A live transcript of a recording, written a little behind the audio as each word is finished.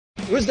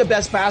Who's the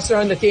best passer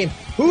on the team?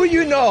 Who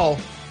you know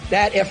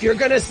that if you're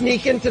going to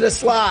sneak into the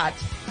slot,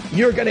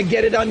 you're going to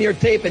get it on your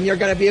tape and you're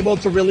going to be able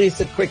to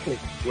release it quickly?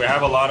 We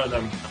have a lot of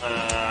them.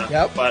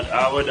 But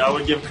I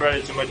would give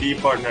credit to my D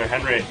partner,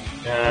 Henry.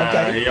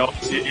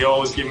 He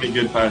always gives me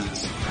good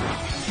passes.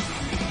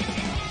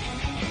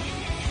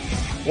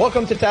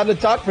 Welcome to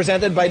Tablet Talk,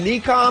 presented by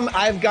Lecom.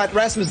 I've got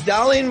Rasmus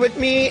Dahlin with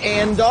me,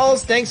 and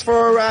Dolls, thanks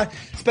for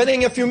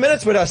spending a few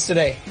minutes with us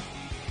today.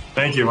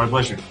 Thank you, my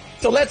pleasure.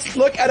 So let's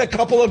look at a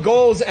couple of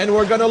goals, and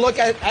we're going to look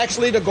at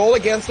actually the goal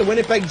against the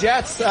Winnipeg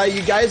Jets.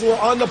 You guys were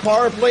on the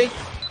power play.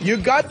 You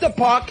got the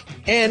puck,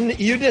 and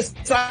you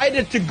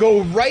decided to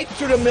go right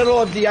through the middle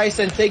of the ice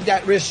and take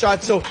that wrist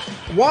shot. So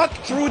walk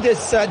through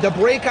this, the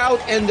breakout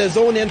and the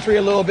zone entry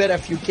a little bit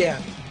if you can.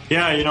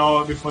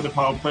 Yeah, before the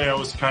power play, I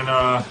was kind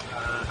of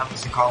having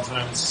some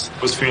confidence,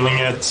 was feeling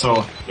it.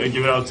 So I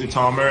give it out to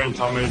Tomer, and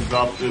Tomer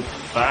dropped it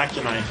back,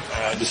 and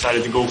I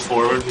decided to go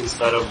forward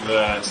instead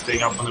of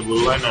staying up on the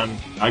blue line. And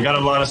I got a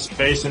lot of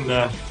space in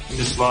the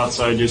slot,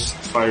 so I just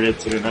fired it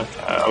to the net.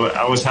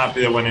 I was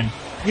happy that went in.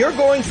 You're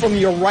going from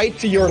your right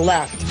to your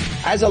left.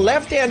 As a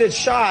left-handed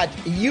shot,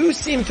 you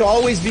seem to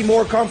always be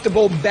more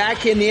comfortable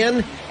backing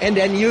in and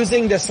then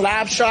using the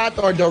slap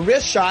shot or the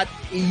wrist shot.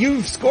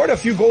 You've scored a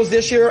few goals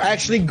this year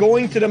actually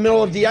going to the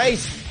middle of the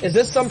ice. Is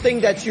this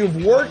something that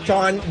you've worked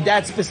on,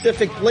 that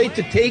specific play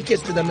to take it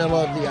to the middle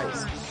of the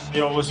ice?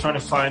 Always trying to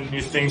find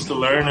new things to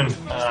learn, and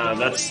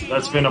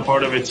that's been a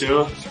part of it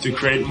too, to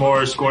create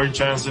more scoring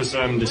chances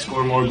and to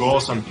score more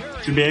goals, and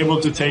to be able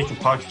to take the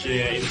puck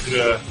into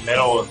the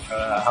middle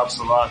helps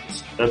a lot.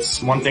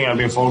 That's one thing I've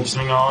been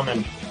focusing on,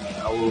 and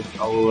I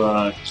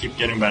will keep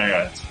getting better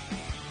at it.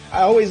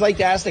 I always like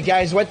to ask the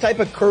guys what type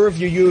of curve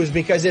you use,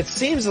 because it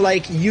seems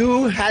like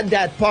you had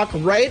that puck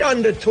right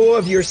on the toe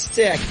of your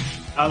stick.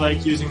 I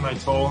like using my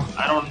toe.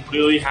 I don't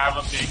really have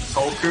a big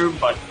toe curve,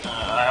 but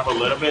I have a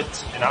little bit,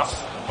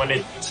 enough. When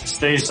it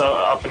stays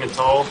up in the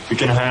toe, you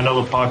can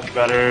handle the puck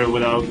better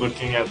without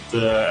looking at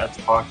the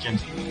puck and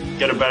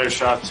get a better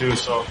shot too.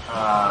 So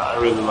I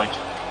really like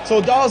it.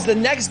 So Dolls, the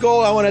next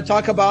goal I want to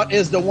talk about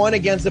is the one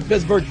against the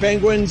Pittsburgh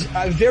Penguins.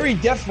 Very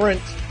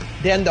different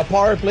than the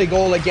power play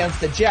goal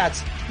against the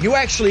Jets. You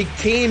actually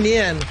came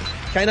in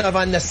kind of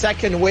on the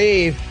second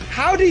wave.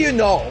 How do you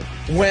know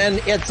when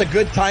it's a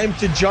good time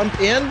to jump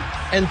in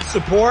and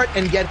support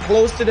and get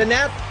close to the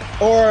net,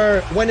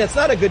 or when it's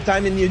not a good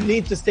time and you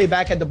need to stay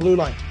back at the blue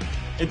line?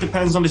 It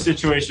depends on the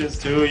situations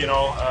too,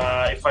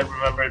 if I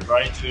remember it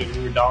right, we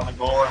were down the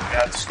goal and we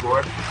had to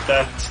score.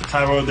 That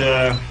time of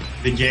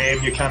the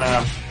game, you kind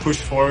of push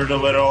forward a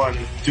little and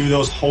do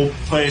those hope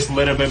plays a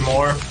little bit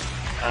more.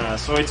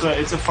 So it's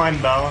a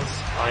fine balance.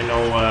 I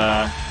know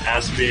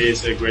Asby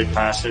is a great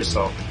passer,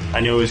 so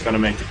I knew he was going to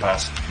make the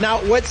pass. Now,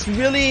 what's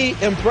really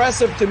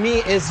impressive to me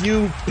is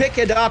you pick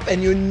it up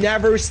and you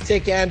never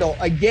stick handle.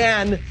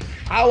 Again,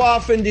 how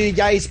often do you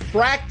guys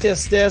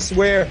practice this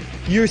where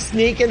you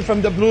sneak in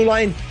from the blue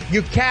line,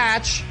 you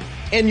catch,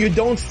 and you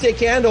don't stick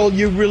handle,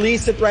 you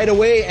release it right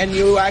away, and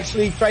you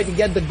actually try to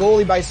get the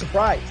goalie by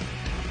surprise?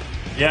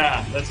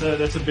 Yeah, that's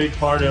a big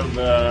part of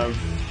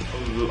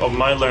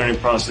my learning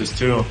process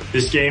too.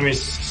 This game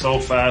is so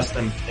fast,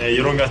 and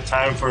you don't got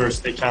time for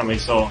stick handling,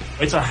 so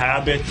it's a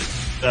habit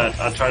that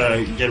I try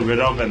to get rid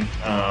of, and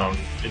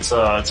it's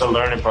a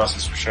learning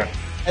process for sure.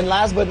 And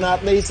last but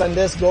not least, on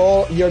this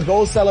goal, your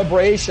goal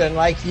celebration,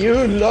 like you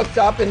looked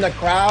up in the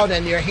crowd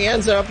and your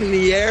hands are up in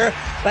the air,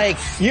 like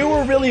you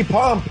were really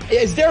pumped.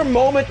 Is there a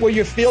moment where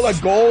you feel a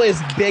goal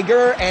is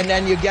bigger and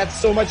then you get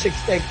so much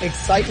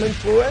excitement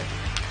through it?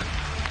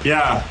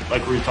 Yeah,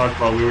 like we talked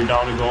about, we were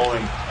down the goal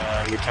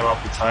and we came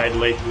up with tied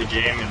late in the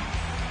game, and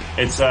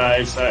it's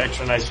an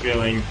extra nice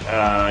feeling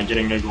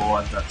getting a goal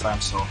at that time.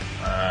 So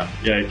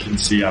yeah, you can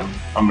see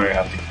I'm very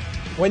happy.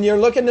 When you're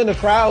looking in the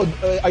crowd,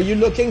 are you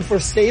looking for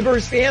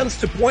Sabres fans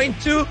to point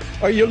to, or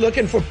are you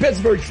looking for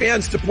Pittsburgh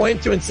fans to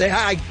point to and say,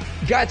 "Hi,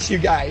 got you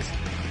guys"?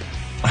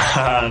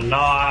 No,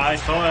 I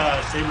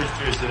saw Sabres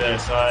jersey there,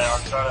 so I'll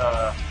try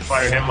to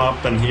fire him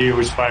up, and he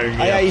was firing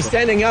me up. He's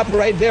standing up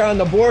right there on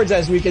the boards,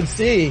 as we can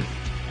see.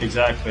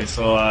 Exactly.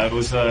 So it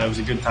was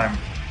a good time.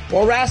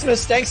 Well,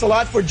 Rasmus, thanks a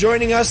lot for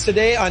joining us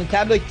today on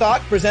Tablet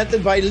Talk,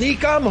 presented by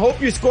Lecom. Hope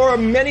you score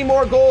many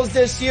more goals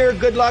this year.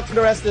 Good luck for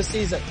the rest of the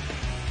season.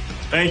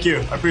 Thank you.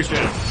 I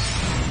appreciate it.